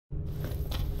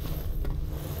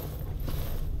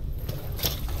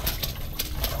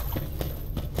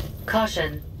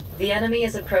Caution. The enemy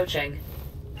is approaching.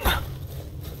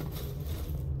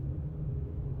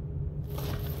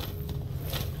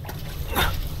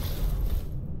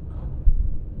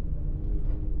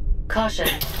 Caution.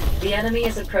 The enemy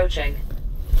is approaching.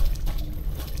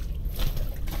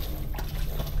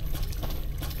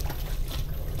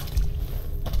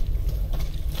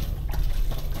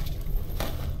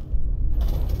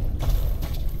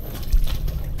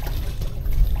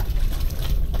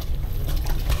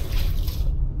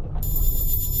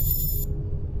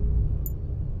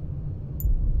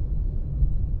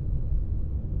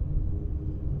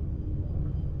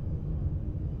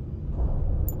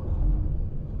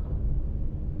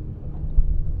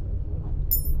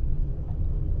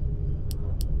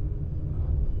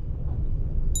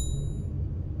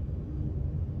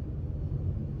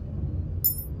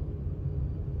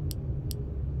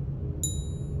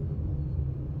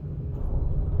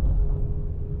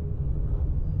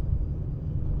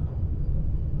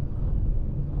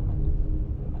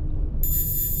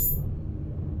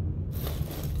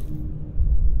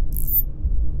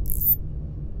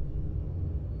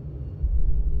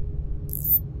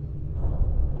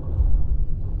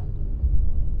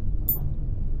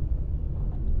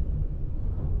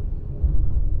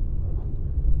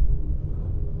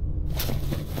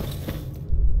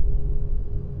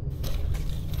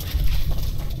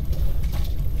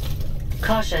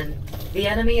 Caution. The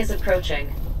enemy is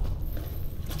approaching.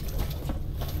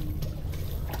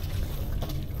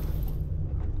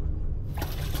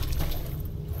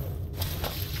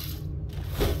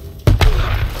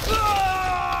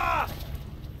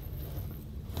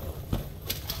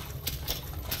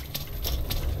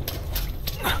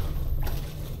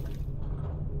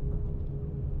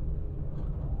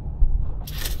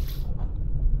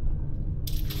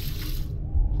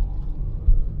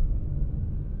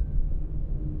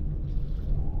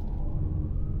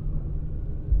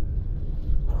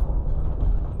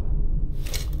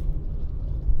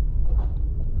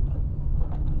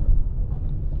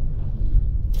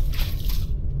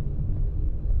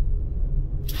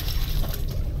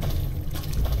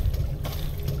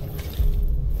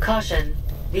 Caution.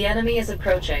 The enemy is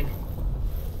approaching.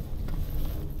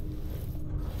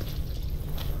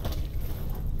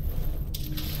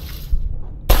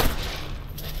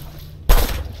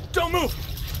 Don't move!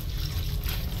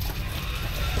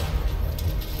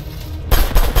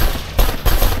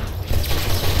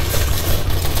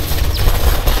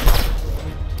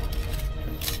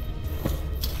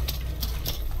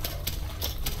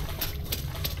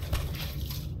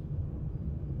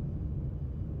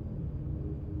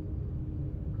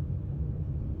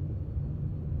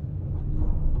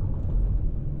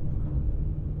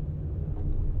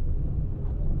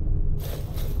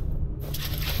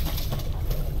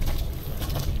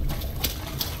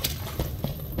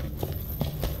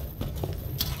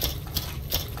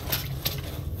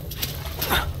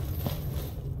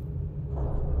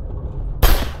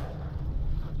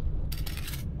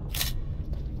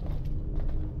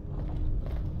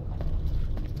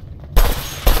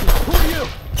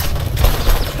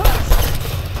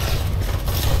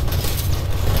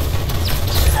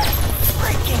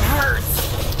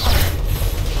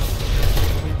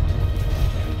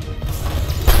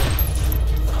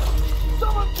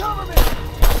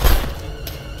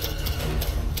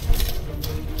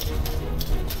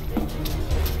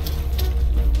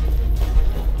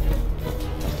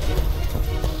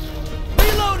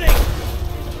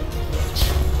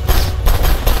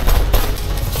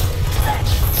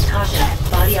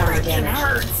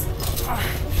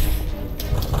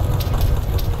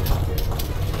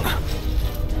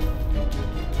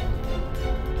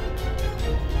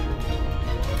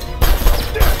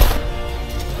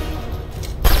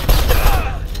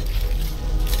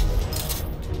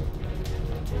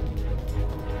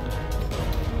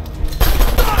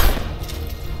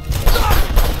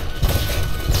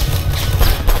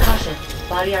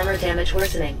 Body armor damage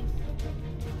worsening.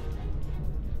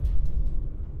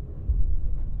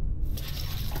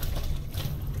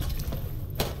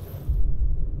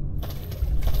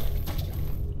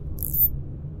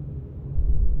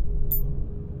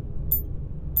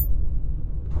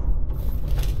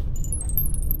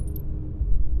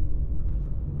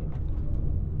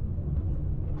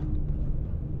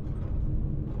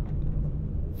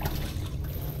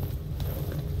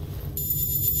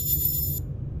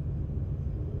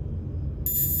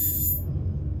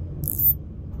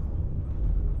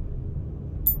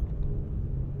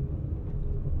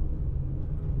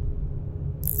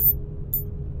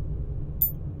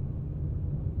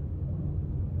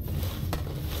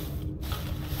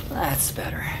 That's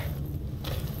better.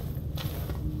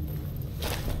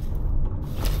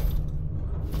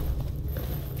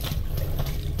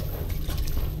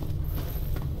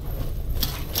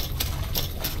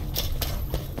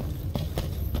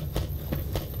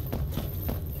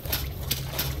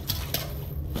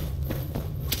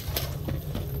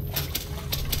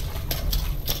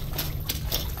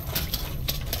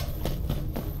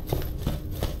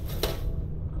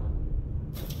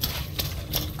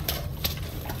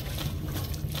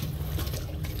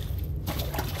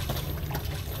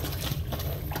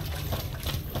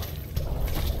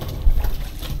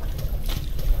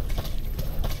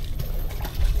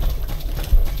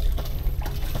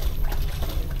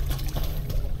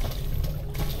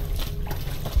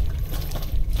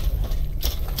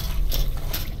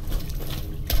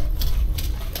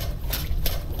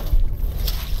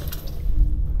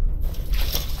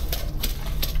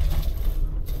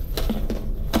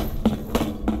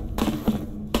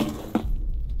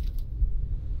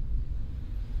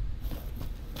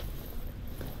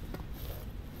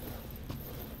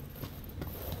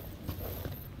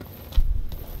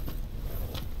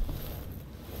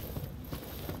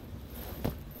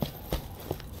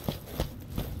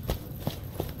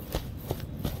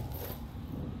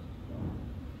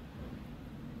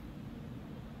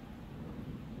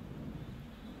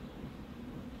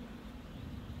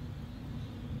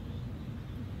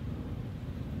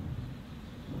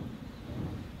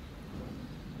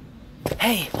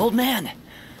 Hey, old man.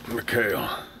 Mikhail,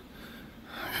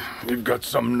 you've got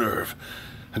some nerve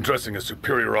addressing a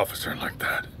superior officer like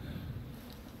that.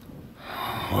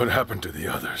 What happened to the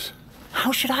others?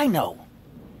 How should I know?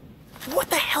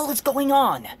 What the hell is going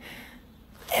on?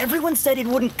 Everyone said it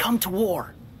wouldn't come to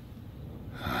war.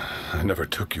 I never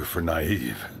took you for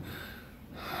naive.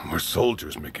 We're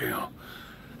soldiers, Mikhail.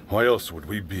 Why else would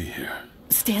we be here?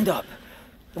 Stand up.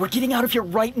 We're getting out of here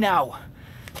right now.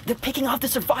 They're picking off the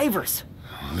survivors.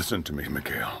 Listen to me,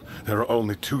 Mikhail. There are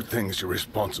only two things you're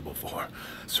responsible for: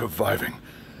 surviving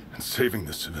and saving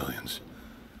the civilians.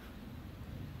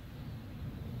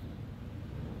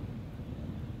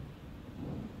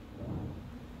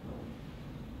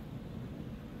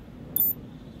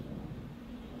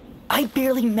 I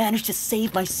barely managed to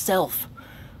save myself.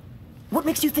 What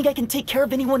makes you think I can take care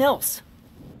of anyone else?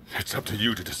 It's up to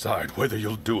you to decide whether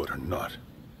you'll do it or not.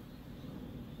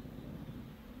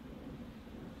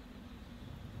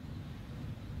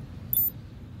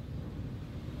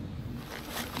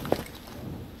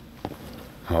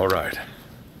 All right.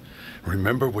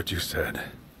 Remember what you said.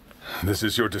 This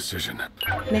is your decision.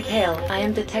 Mikhail, I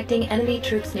am detecting enemy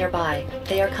troops nearby.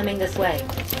 They are coming this way.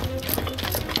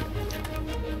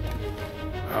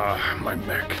 Ah, my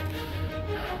mech.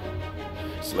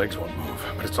 Its legs won't move,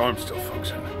 but its arms still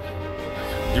function.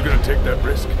 You gonna take that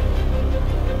risk?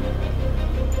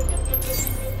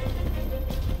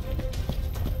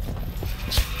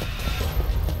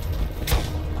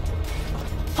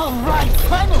 All right,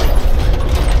 finally!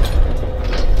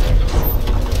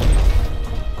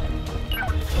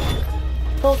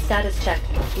 Full status check.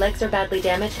 Legs are badly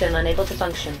damaged and unable to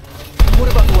function.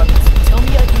 What about the weapons? Tell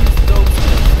me I can use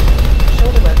those.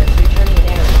 Shoulder weapons returning in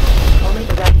error. Only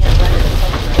the right-hand weapon is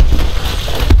functional.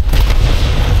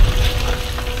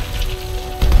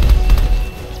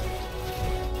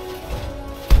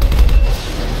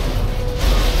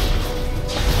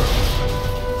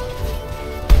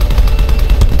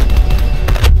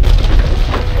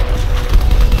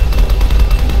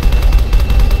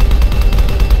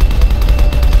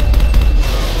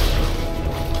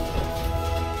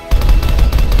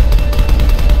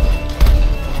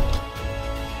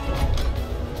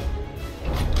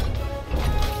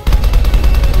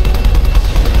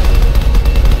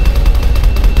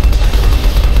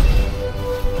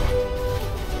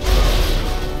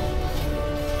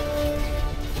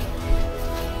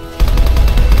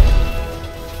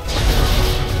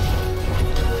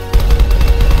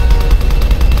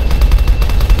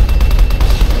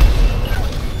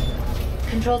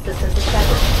 Control systems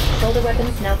established. Shoulder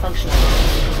weapons now functional.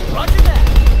 Roger that!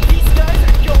 These guys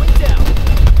are going down!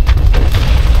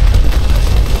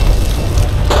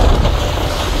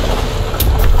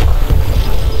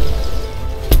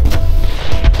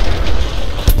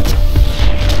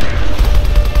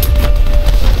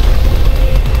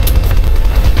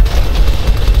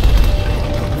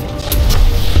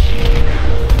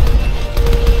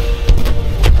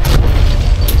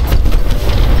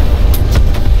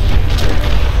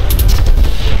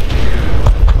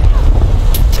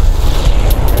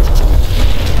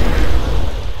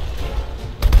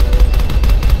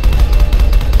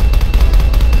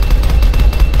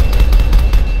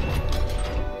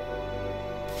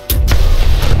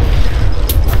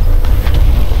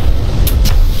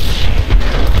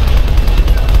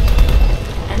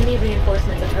 Enemy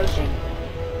reinforcements approaching.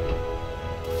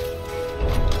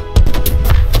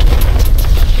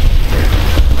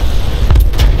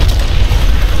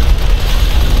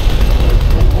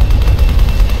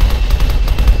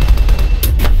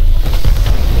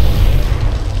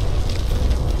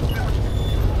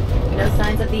 No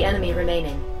signs of the enemy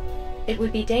remaining. It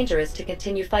would be dangerous to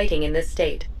continue fighting in this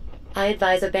state. I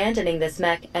advise abandoning this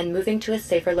mech and moving to a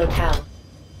safer locale.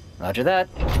 Roger that.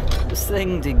 This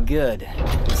thing did good,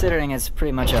 considering it's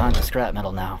pretty much a hunk of scrap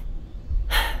metal now.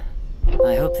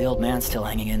 I hope the old man's still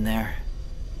hanging in there.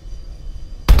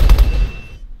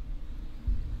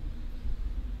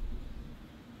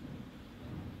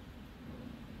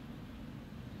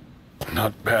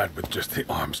 Not bad with just the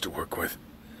arms to work with.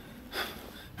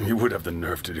 You would have the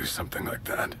nerve to do something like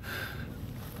that.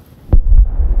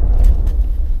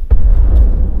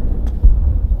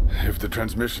 If the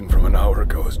transmission from an hour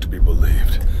ago is to be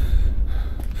believed,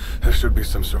 there should be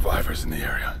some survivors in the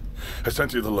area. I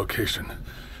sent you the location.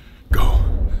 Go.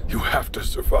 You have to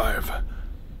survive.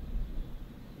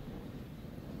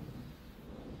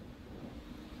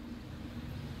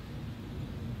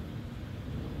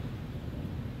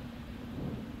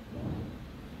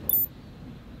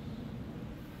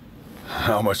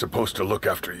 How am I supposed to look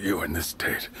after you in this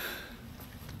state?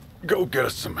 Go get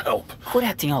us some help. Quit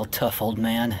acting all tough, old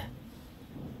man.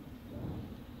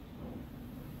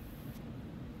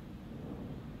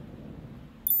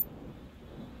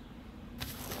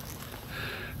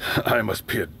 I must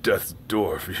be at death's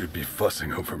door for you to be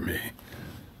fussing over me.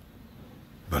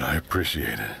 But I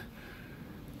appreciate it.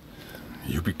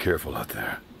 You be careful out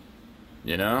there.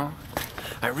 You know,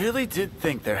 I really did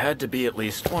think there had to be at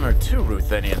least one or two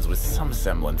Ruthenians with some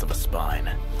semblance of a spine.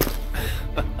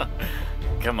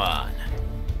 Come on.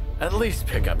 At least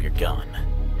pick up your gun.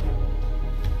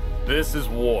 This is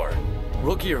war.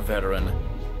 Rookie or veteran,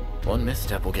 one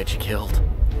misstep will get you killed.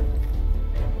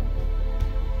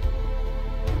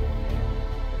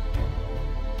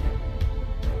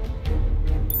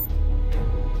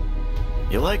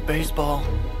 You like baseball?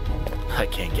 I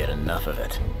can't get enough of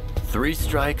it. 3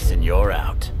 strikes and you're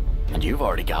out. And you've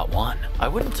already got 1. I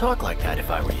wouldn't talk like that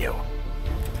if I were you.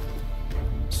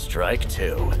 Strike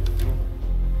 2.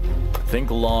 Think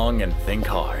long and think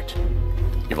hard.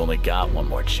 You've only got 1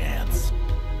 more chance.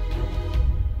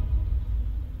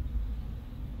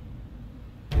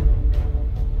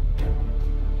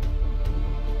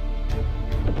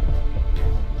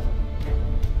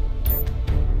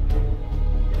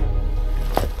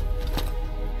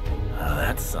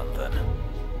 That's something.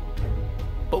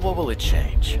 But what will it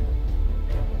change?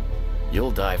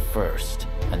 You'll die first,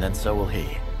 and then so will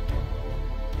he.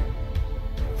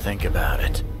 Think about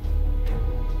it.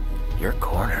 You're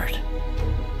cornered.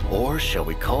 Or shall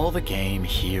we call the game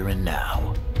here and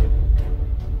now?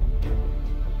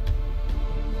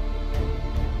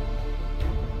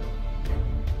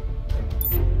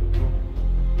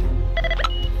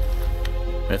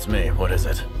 It's me. What is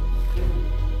it?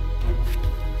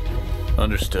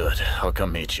 Understood. I'll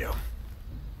come meet you.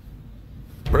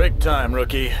 Break time,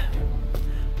 rookie.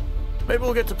 Maybe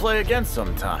we'll get to play again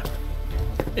sometime.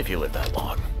 If you live that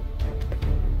long.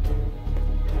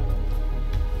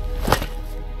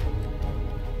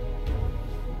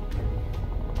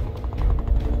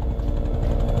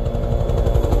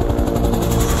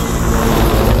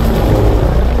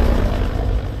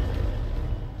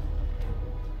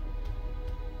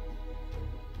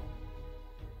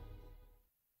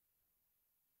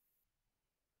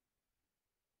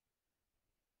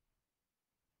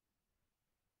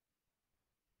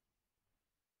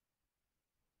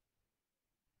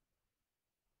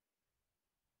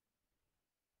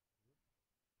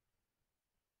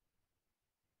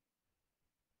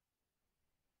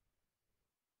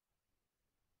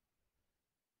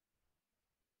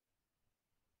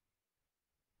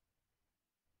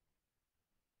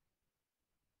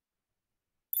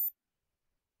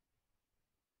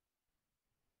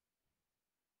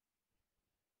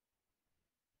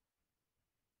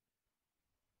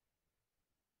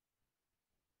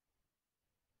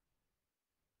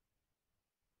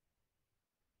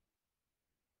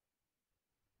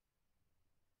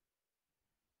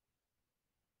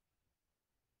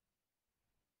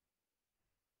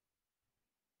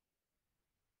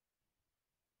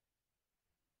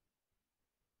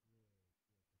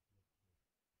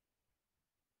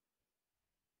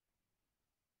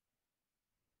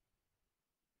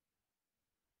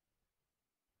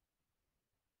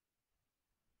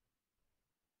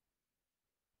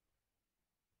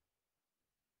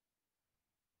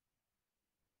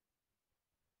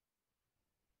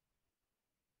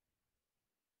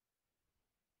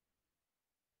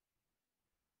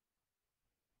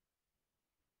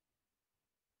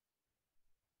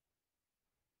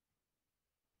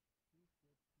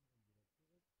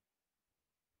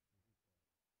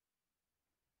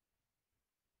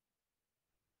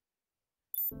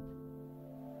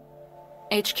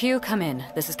 HQ, come in.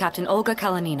 This is Captain Olga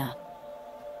Kalanina.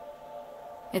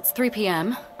 It's 3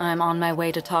 p.m. I'm on my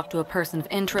way to talk to a person of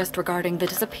interest regarding the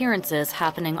disappearances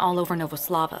happening all over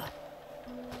Novoslava.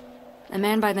 A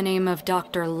man by the name of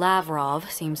Dr.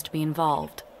 Lavrov seems to be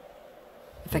involved.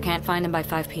 If I can't find him by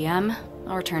 5 p.m.,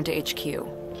 I'll return to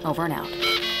HQ. Over and out.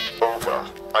 Olga,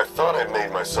 I thought I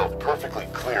made myself perfectly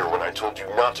clear when I told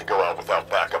you not to go out without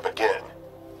backup again.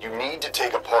 You need to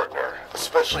take a partner,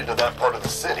 especially to that part of the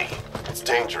city. It's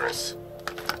dangerous.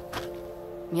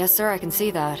 Yes, sir, I can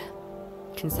see that.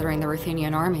 Considering the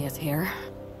Ruthenian army is here.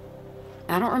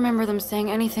 I don't remember them saying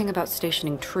anything about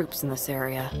stationing troops in this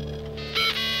area.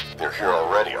 They're here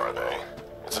already, are they?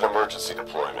 It's an emergency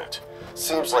deployment.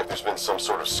 Seems like there's been some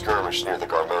sort of skirmish near the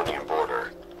Garmonian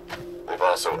border. They've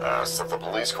also asked that the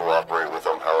police cooperate with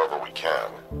them however we can.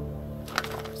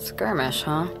 Skirmish,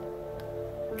 huh?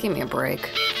 Give me a break.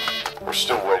 We're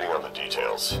still waiting on the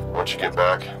details. Once you get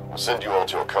back, we'll send you all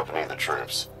to accompany the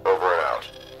troops. Over and out.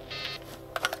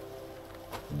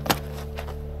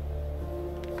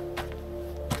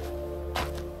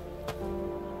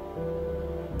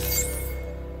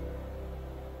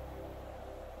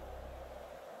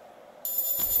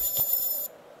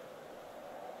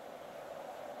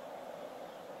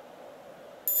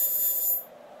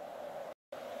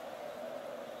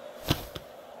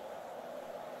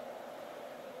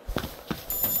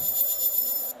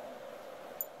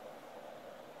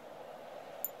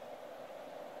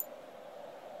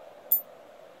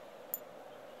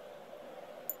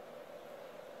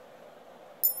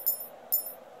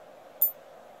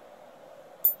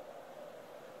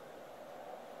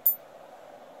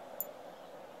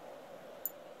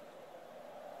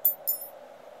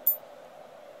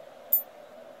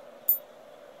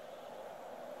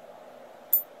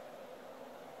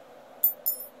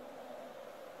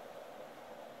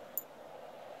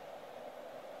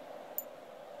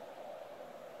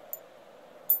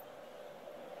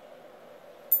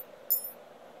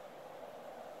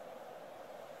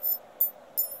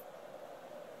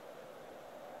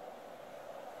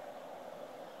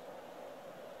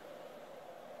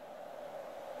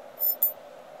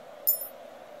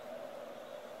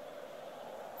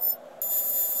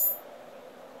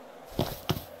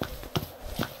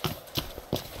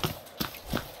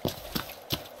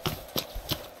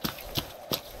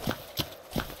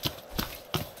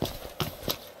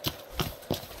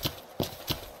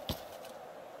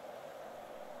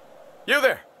 You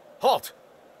there! Halt!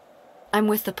 I'm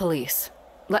with the police.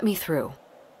 Let me through.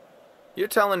 You're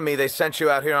telling me they sent you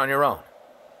out here on your own?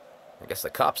 I guess the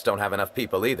cops don't have enough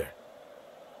people either.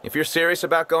 If you're serious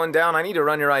about going down, I need to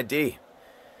run your ID.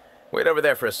 Wait over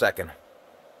there for a second.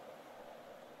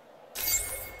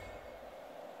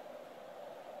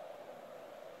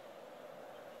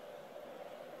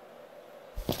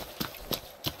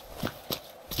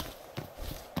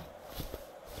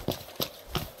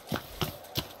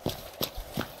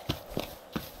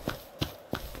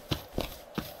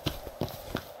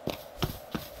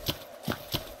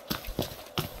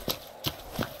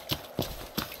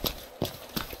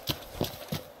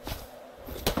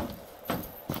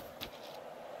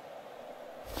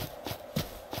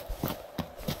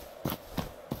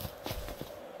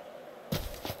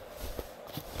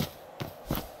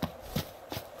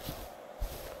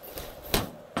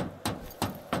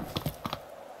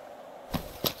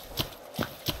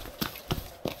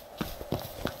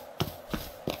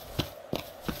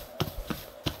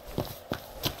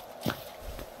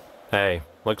 Hey,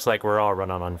 looks like we're all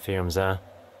running on fumes, huh?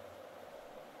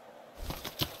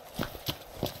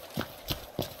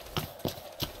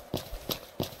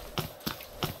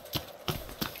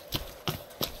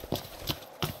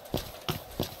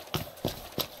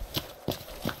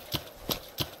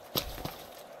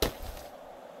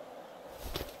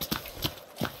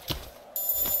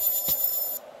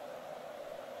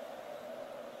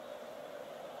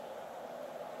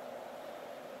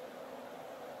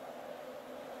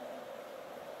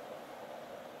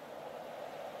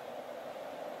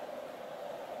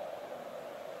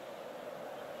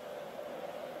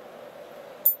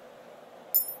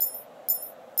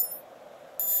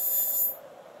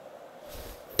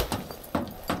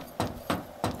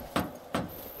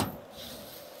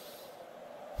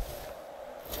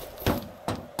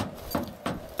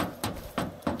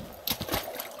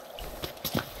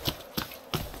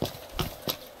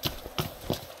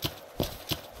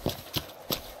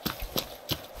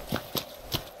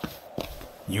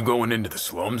 You going into the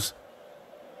slums?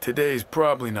 Today's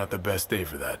probably not the best day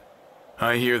for that.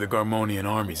 I hear the Garmonian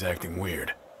army's acting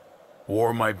weird.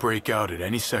 War might break out at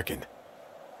any second.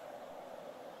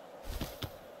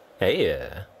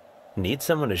 Hey, need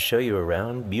someone to show you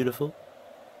around, beautiful?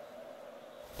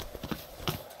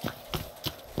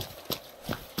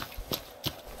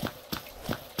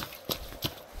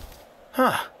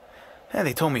 Huh. Yeah,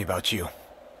 they told me about you.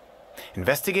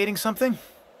 Investigating something?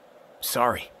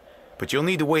 Sorry, but you'll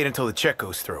need to wait until the check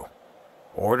goes through.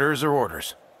 Orders are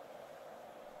orders.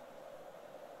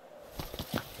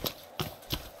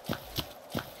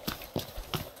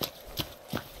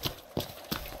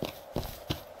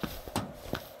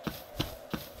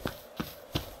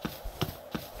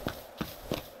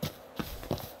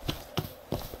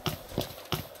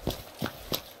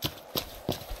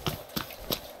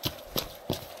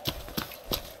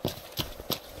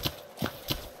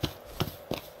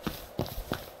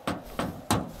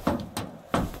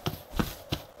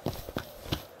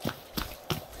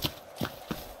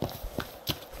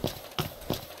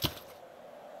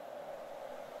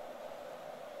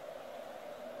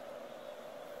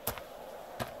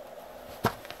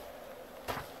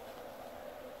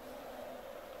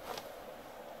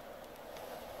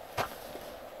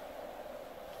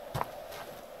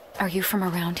 Are you from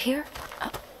around here?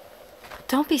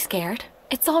 Don't be scared.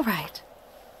 It's all right.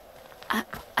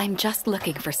 I'm just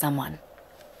looking for someone.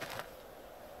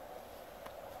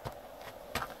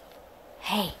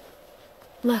 Hey,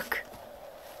 look.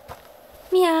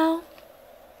 Meow.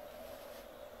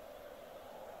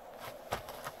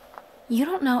 You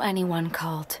don't know anyone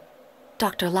called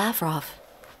Dr. Lavrov,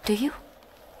 do you?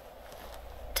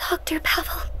 Dr.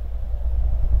 Pavel.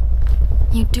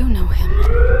 You do know him.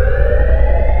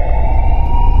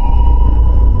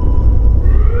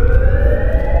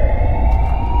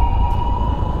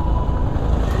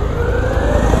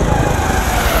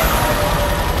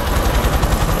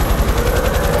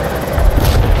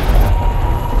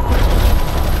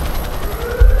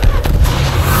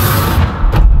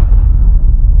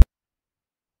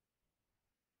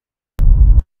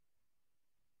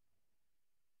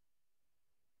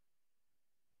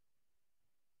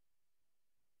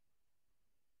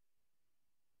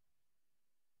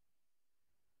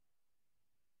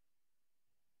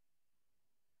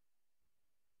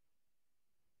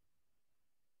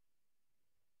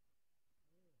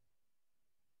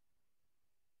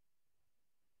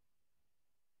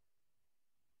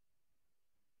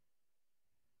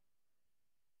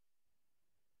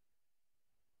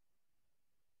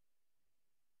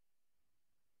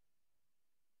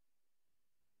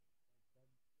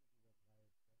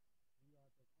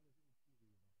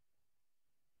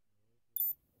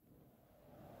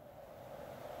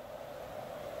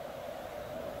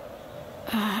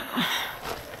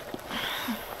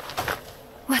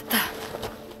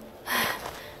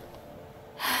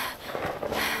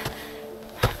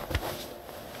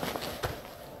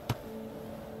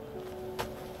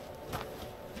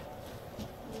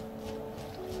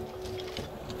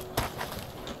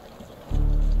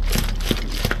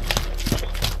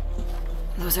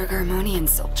 Those are Garmonian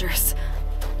soldiers.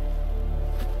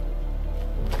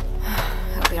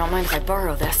 Hope they don't mind if I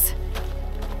borrow this.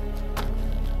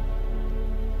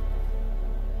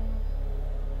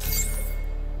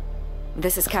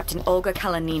 This is Captain Olga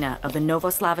Kalanina of the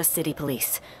Novoslava City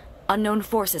Police. Unknown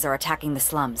forces are attacking the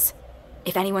slums.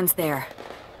 If anyone's there,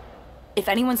 if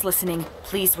anyone's listening,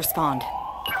 please respond.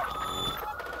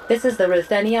 This is the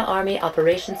Ruthenia Army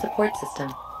Operation Support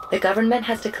System. The government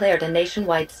has declared a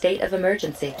nationwide state of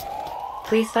emergency.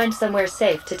 Please find somewhere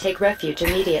safe to take refuge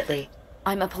immediately.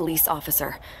 I'm a police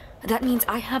officer. That means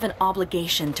I have an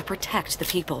obligation to protect the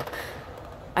people.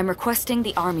 I'm requesting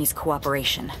the Army's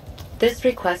cooperation. This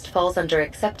request falls under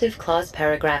Acceptive Clause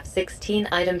Paragraph 16,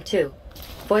 Item 2.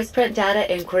 Voice print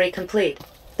data inquiry complete.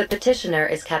 The petitioner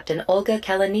is Captain Olga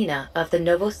Kalanina of the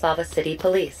Novoslava City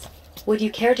Police. Would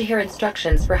you care to hear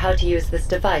instructions for how to use this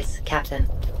device, Captain?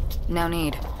 No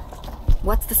need.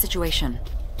 What's the situation?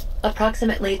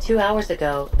 Approximately 2 hours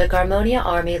ago, the Garmonia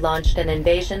Army launched an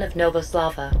invasion of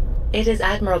Novoslava. It is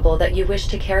admirable that you wish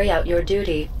to carry out your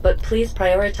duty, but please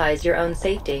prioritize your own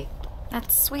safety.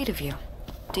 That's sweet of you.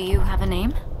 Do you have a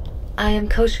name? I am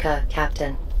Koshka,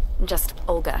 Captain. Just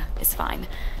Olga is fine.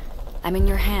 I'm in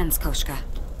your hands, Koshka.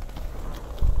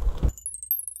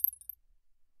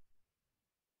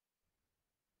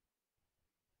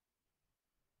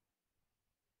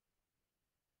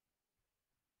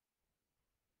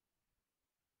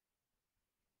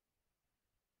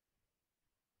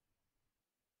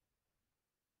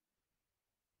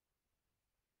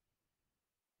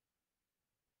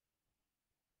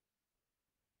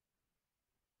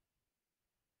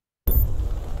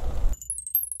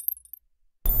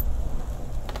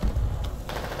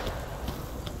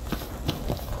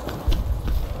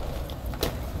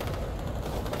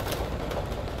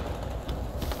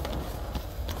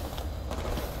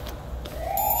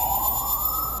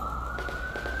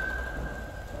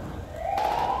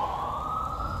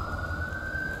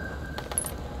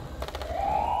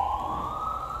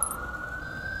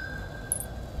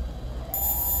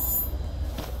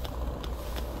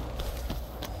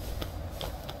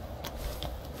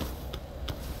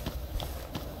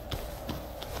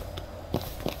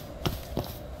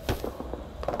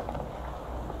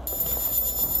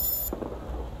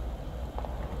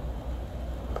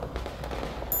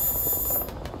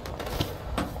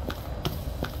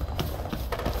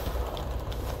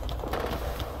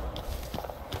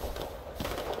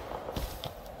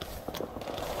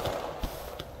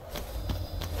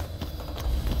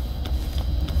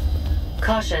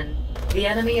 Caution. The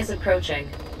enemy is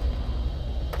approaching.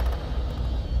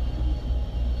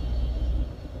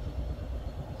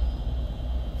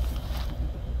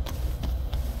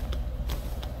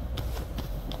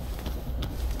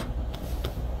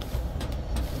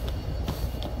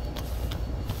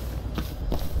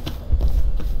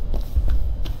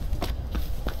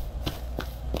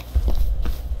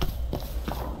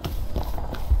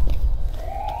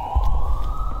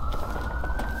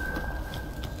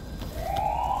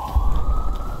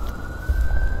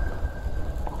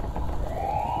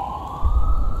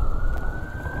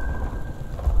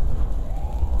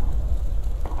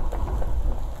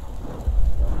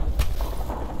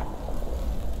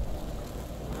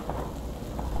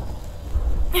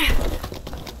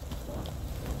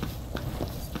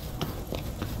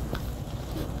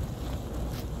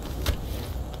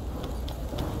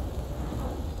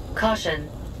 Caution.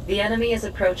 The enemy is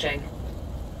approaching.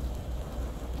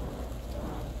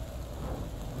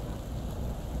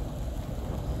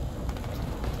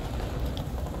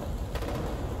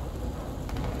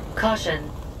 Caution.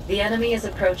 The enemy is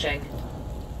approaching.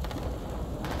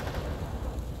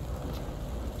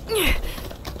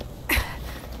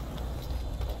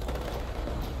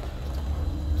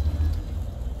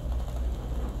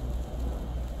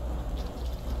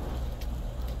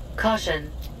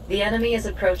 Caution. The enemy is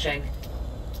approaching.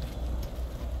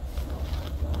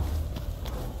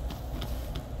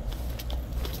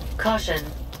 Caution.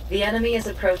 The enemy is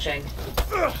approaching.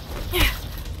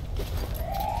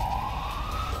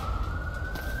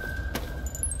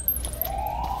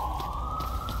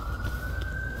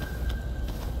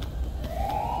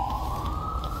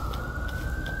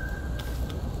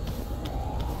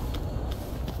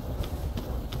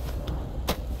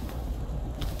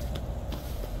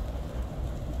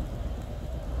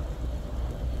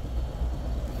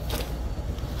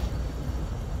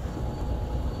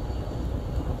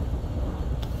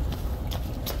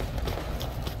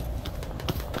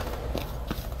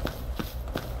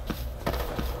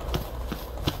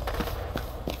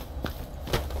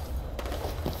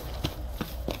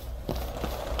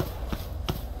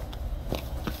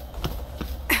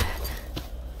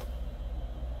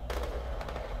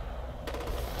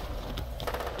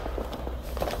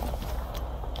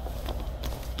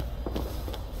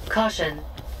 Caution.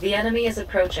 The enemy is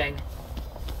approaching.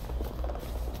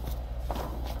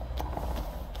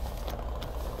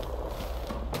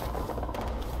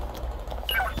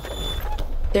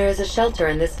 There is a shelter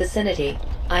in this vicinity.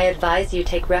 I advise you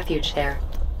take refuge there.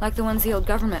 Like the ones the old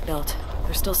government built.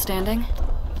 They're still standing?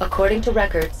 According to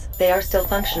records, they are still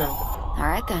functional.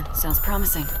 Alright then, sounds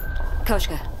promising.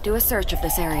 Koshka, do a search of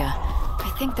this area.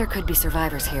 I think there could be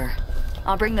survivors here.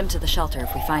 I'll bring them to the shelter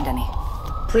if we find any.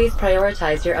 Please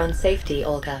prioritize your own safety,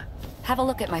 Olga. Have a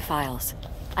look at my files.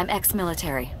 I'm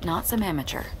ex-military, not some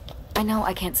amateur. I know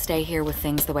I can't stay here with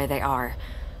things the way they are.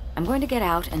 I'm going to get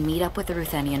out and meet up with the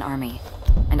Ruthenian army.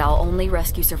 And I'll only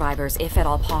rescue survivors if at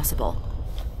all possible.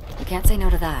 You can't say no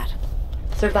to that.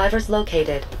 Survivors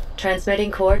located.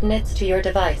 Transmitting coordinates to your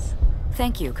device.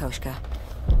 Thank you, Koshka.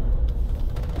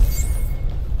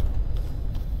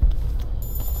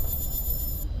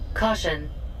 Caution.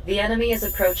 The enemy is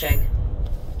approaching.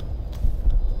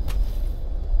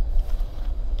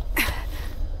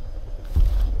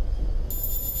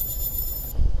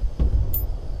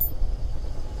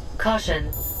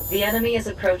 Caution. The enemy is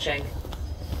approaching.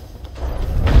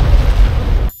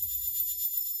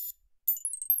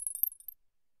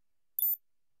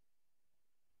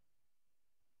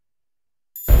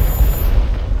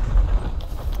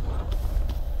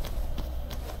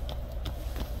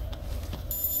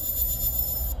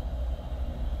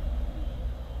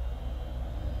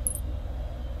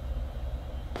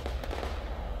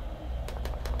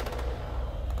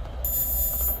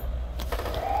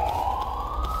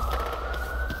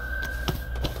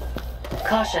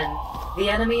 Caution. The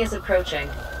enemy is approaching.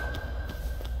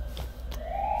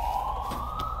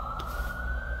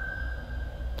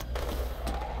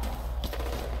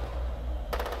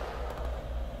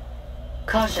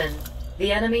 Caution.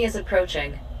 The enemy is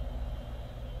approaching.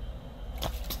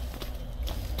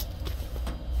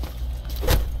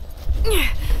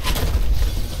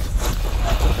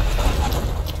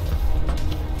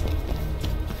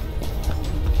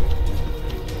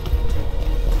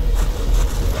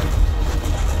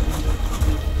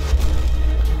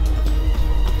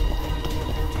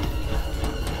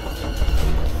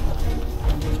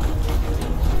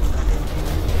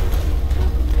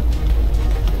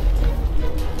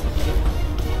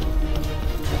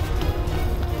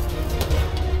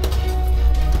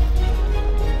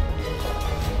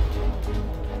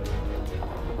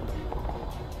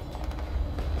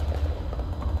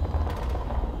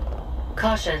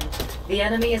 Caution. The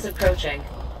enemy is approaching.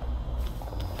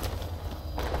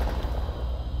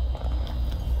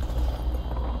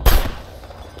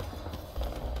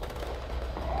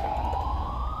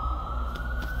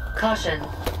 Caution.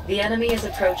 The enemy is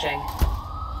approaching.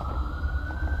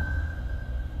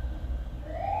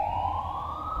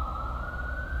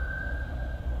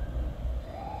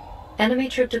 Enemy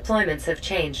troop deployments have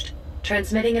changed.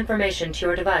 Transmitting information to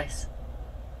your device.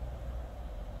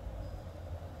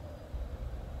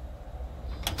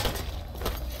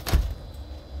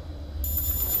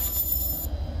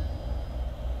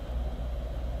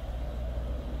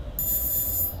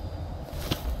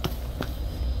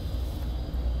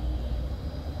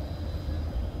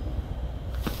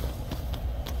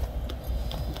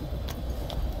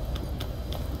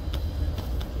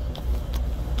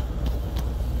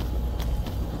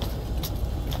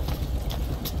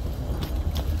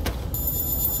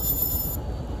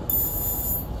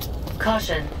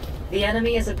 Caution. The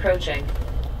enemy is approaching.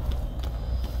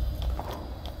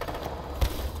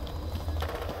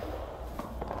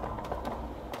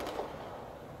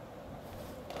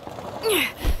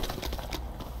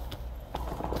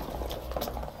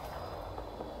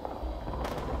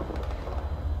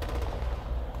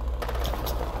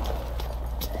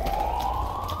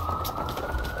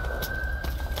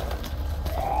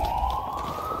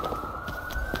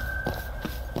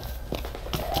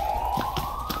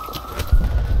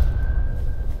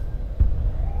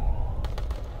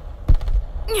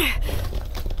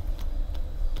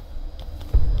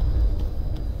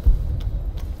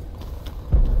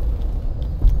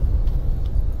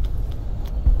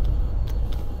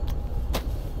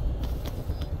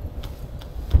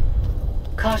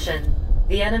 Caution.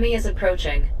 The enemy is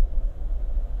approaching.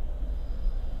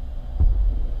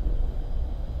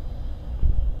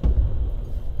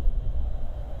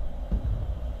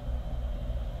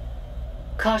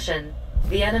 Caution.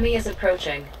 The enemy is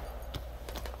approaching.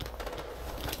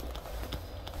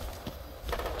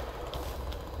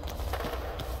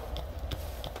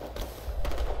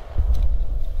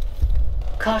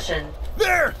 Caution.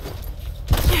 There!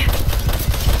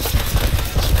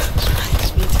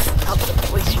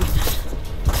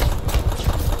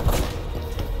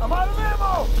 I'm out of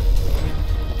ammo!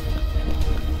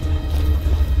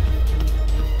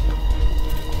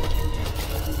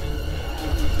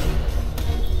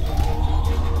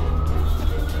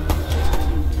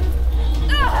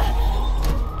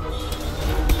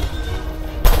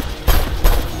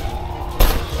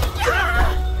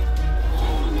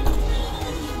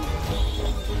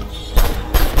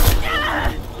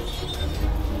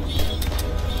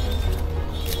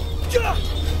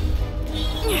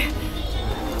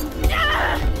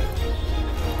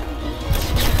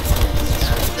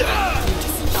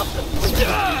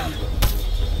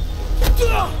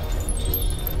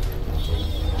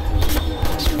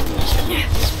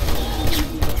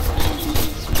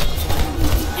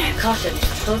 Caution,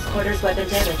 close quarters weapon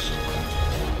damaged.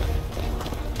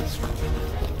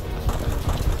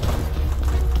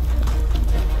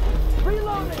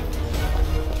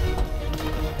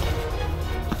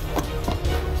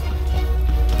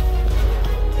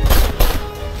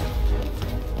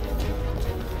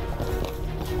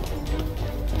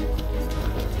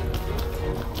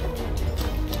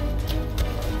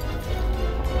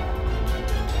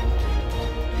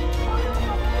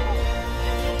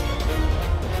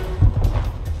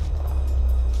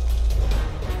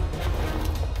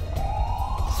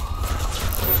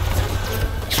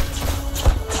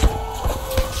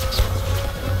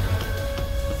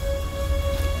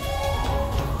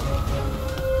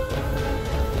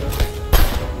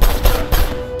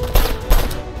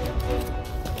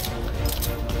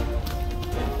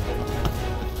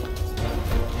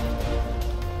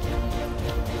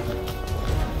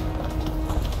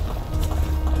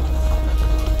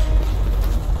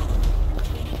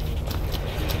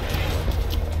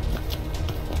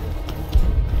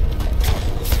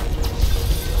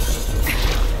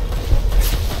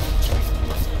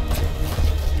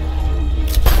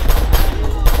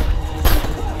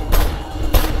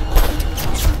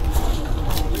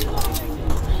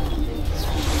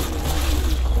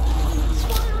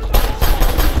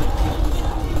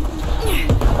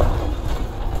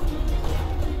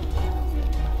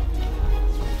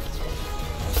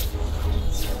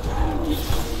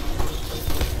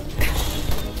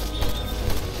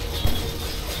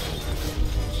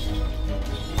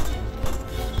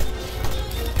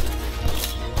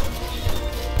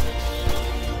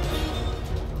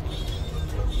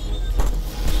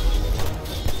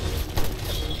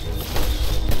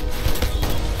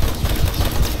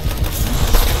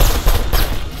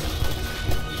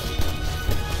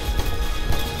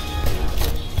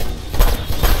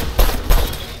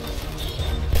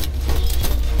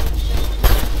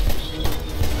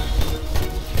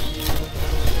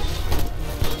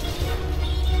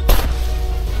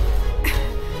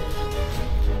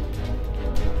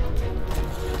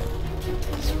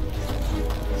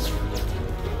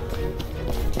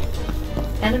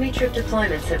 Enemy troop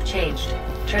deployments have changed.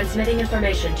 Transmitting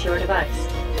information to your device.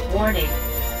 Warning.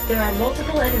 There are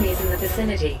multiple enemies in the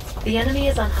vicinity. The enemy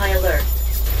is on high alert.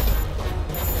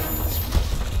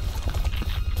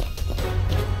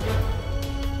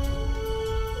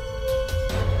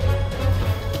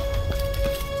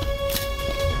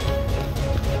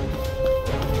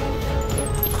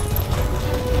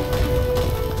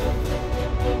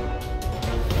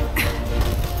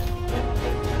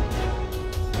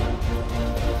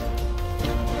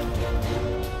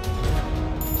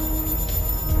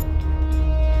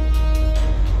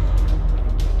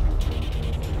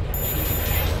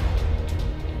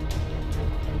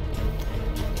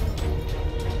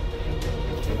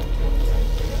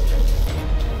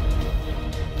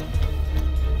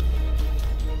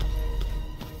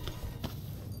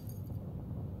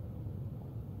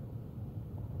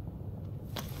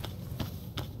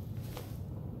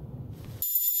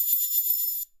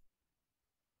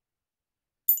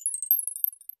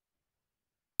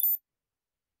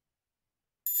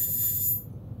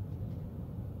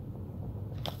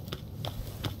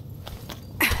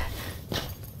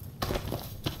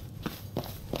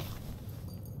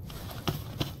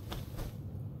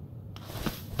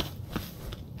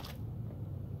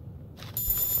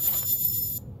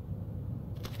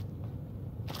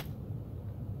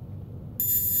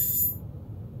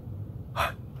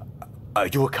 Are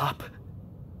you a cop?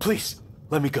 Please,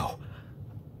 let me go.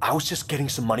 I was just getting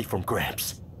some money from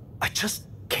Gramps. I just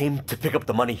came to pick up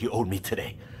the money he owed me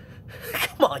today.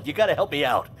 Come on, you gotta help me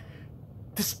out.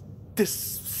 This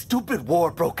stupid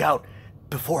war broke out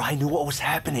before I knew what was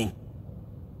happening.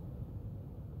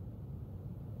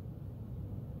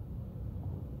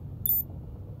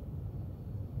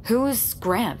 Who's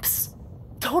Gramps?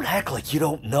 Don't act like you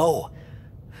don't know.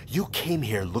 You came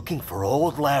here looking for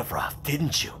old Lavrov,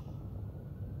 didn't you?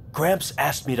 Gramps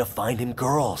asked me to find him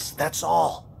girls, that's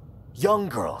all. Young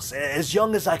girls, as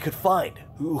young as I could find,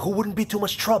 who wouldn't be too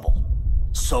much trouble.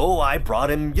 So I brought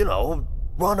him, you know,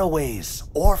 runaways,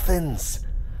 orphans.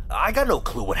 I got no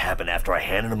clue what happened after I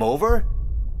handed him over.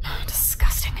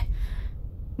 Disgusting.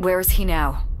 Where is he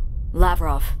now?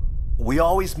 Lavrov. We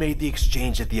always made the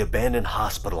exchange at the abandoned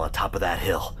hospital on top of that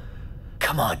hill.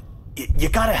 Come on, you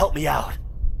gotta help me out.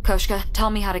 Koshka, tell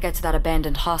me how to get to that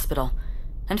abandoned hospital.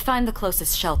 And find the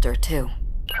closest shelter, too.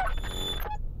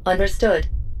 Understood.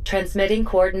 Transmitting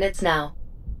coordinates now.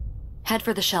 Head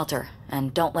for the shelter,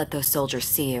 and don't let those soldiers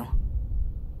see you.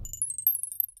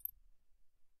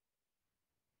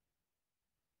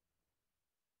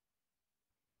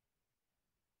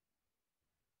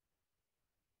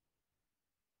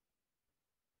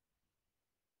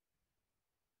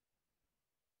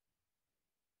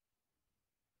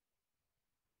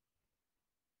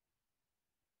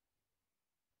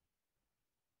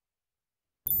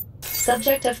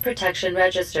 Subject of protection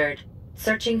registered.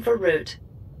 Searching for route.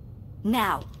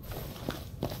 Now.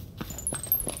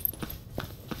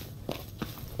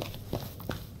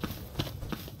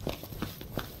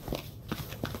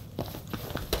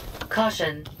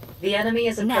 Caution. The enemy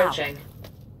is approaching.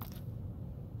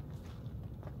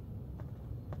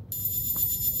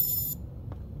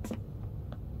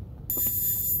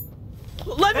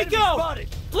 Let me go! Spotted.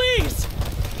 Please!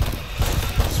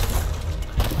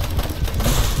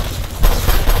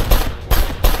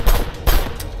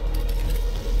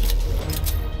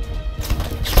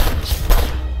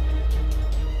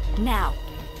 Now.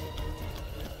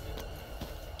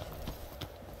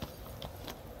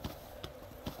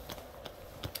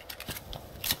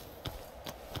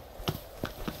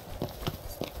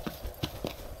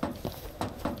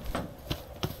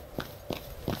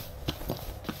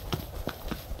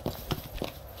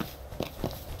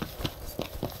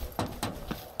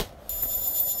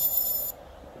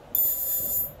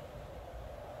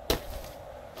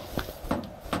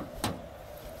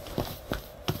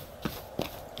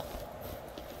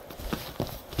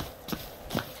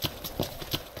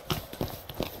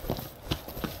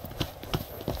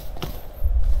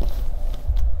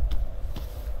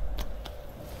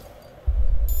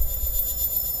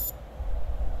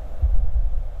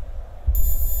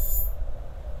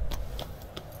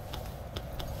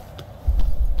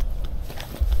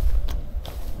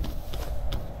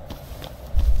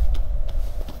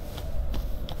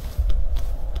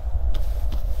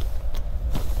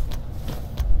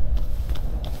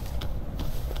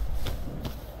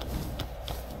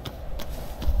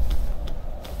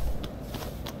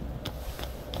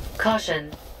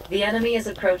 Caution. The enemy is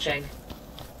approaching.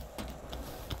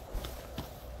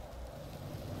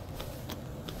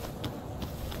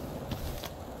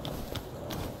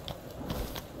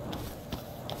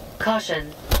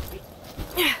 Caution.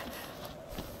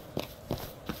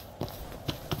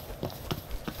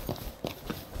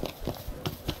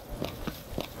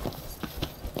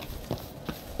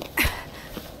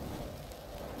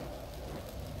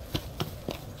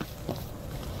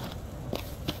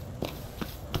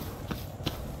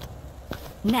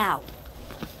 Now.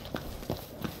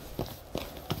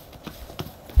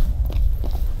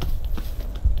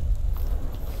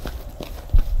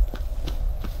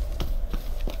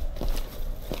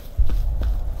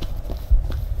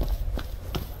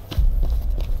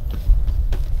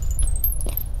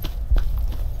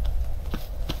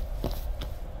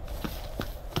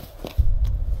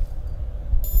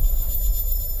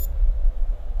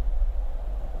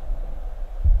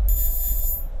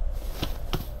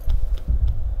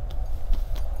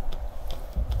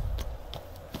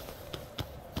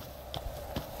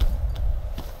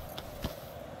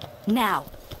 Now.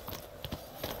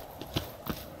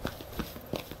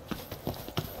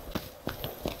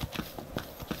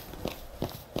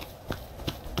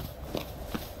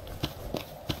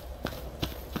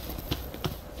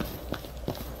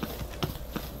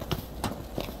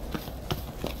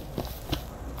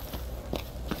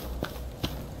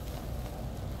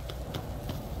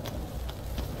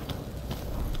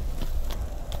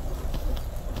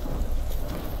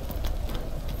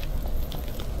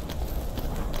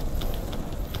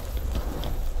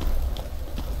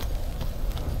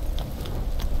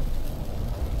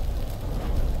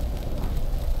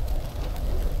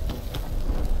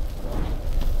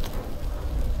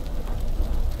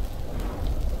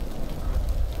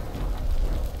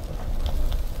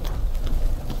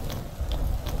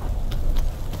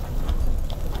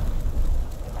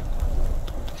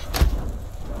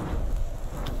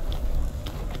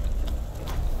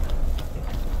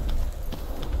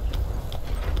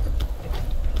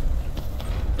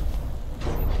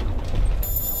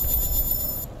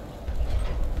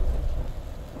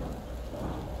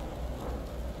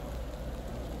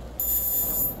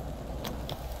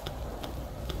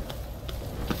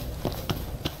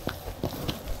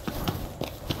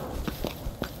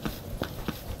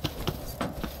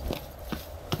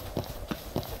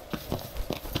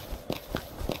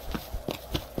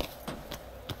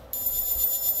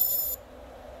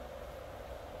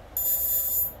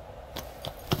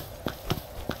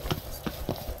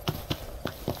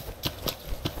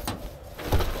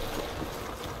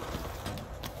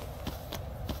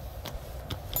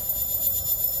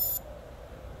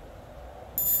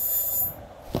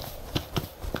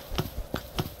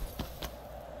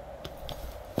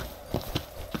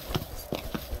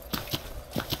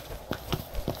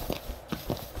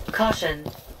 Caution.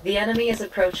 The enemy is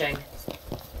approaching.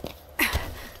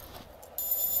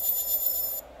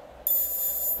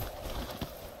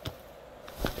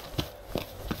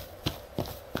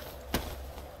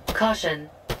 Caution,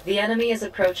 the enemy is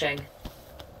approaching.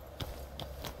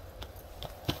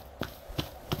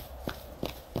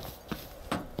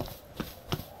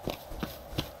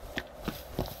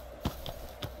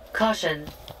 Caution,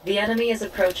 the enemy is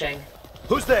approaching.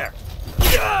 Who's there?